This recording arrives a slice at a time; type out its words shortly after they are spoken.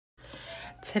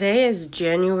Today is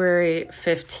January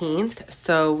 15th,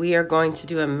 so we are going to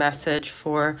do a message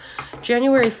for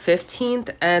January 15th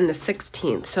and the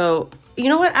 16th. So, you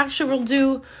know what? Actually,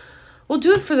 we'll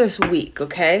do it for this week,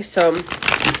 okay? So,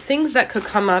 things that could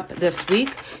come up this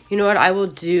week. You know what? I will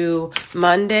do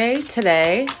Monday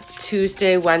today,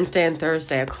 Tuesday, Wednesday, and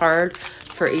Thursday, a card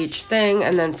for each thing,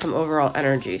 and then some overall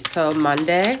energy. So,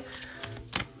 Monday,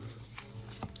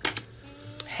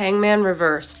 Hangman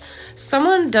reversed.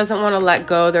 Someone doesn't want to let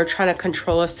go. They're trying to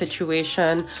control a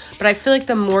situation. But I feel like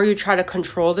the more you try to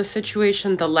control the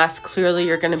situation, the less clearly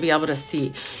you're going to be able to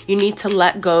see. You need to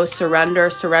let go, surrender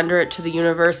it to the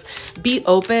universe. Be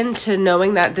open to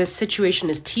knowing that this situation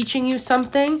is teaching you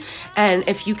something. And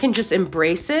if you can just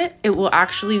embrace it, it will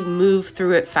actually move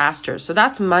through it faster. So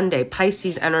that's Monday,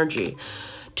 Pisces energy.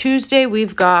 Tuesday,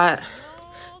 we've got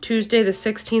Tuesday the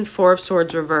 16th, Four of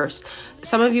Swords reverse.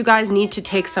 Some of you guys need to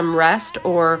take some rest,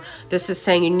 or this is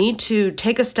saying you need to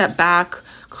take a step back,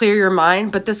 clear your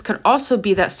mind, but this could also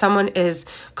be that someone is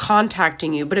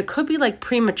contacting you, but it could be like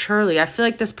prematurely. I feel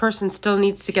like this person still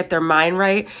needs to get their mind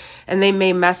right, and they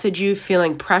may message you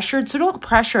feeling pressured. So don't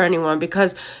pressure anyone,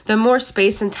 because the more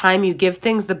space and time you give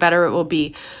things, the better it will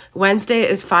be. Wednesday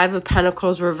is Five of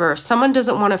Pentacles reverse. Someone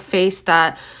doesn't want to face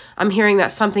that. I'm hearing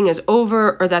that something is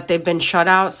over or that they've been shut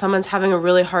out. Someone's having a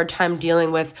really hard time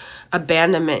dealing with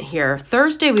abandonment here.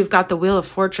 Thursday, we've got the Wheel of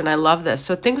Fortune. I love this.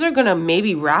 So things are going to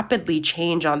maybe rapidly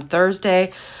change on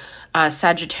Thursday.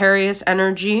 Sagittarius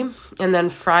energy. And then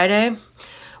Friday,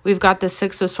 we've got the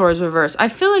Six of Swords reverse. I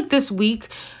feel like this week,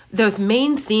 the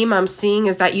main theme I'm seeing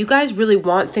is that you guys really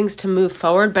want things to move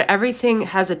forward, but everything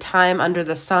has a time under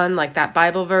the sun, like that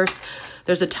Bible verse.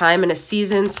 There's a time and a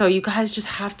season, so you guys just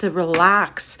have to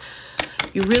relax.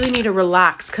 You really need to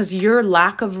relax, because your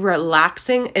lack of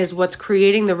relaxing is what's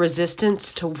creating the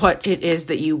resistance to what it is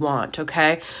that you want,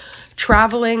 okay?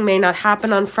 Traveling may not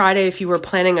happen on Friday. If you were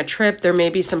planning a trip, there may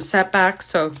be some setbacks,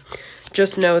 so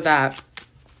just know that.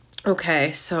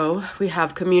 Okay, so we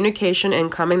have communication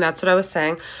incoming. That's what I was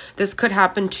saying. This could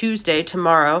happen Tuesday,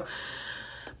 tomorrow.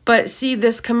 But see,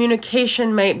 this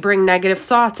communication might bring negative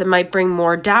thoughts. It might bring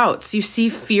more doubts. You see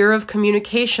fear of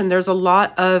communication. There's a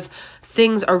lot of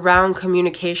things around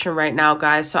communication right now,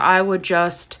 guys. So I would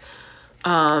just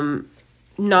I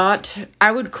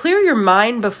would clear your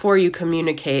mind before you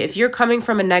communicate. If you're coming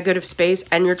from a negative space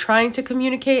and you're trying to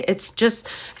communicate, it's just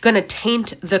going to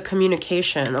taint the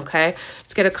communication, okay?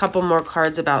 Let's get a couple more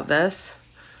cards about this.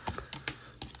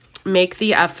 Make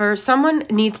the effort. Someone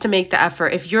needs to make the effort.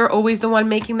 If you're always the one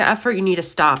making the effort, you need to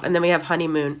stop. And then we have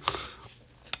honeymoon.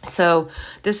 So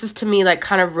this is to me like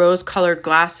kind of rose-colored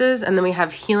glasses. And then we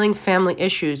have healing family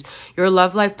issues. Your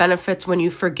love life benefits when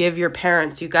you forgive your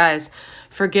parents. You guys,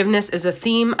 forgiveness is a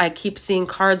theme. I keep seeing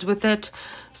cards with it.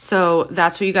 So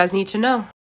that's what you guys need to know.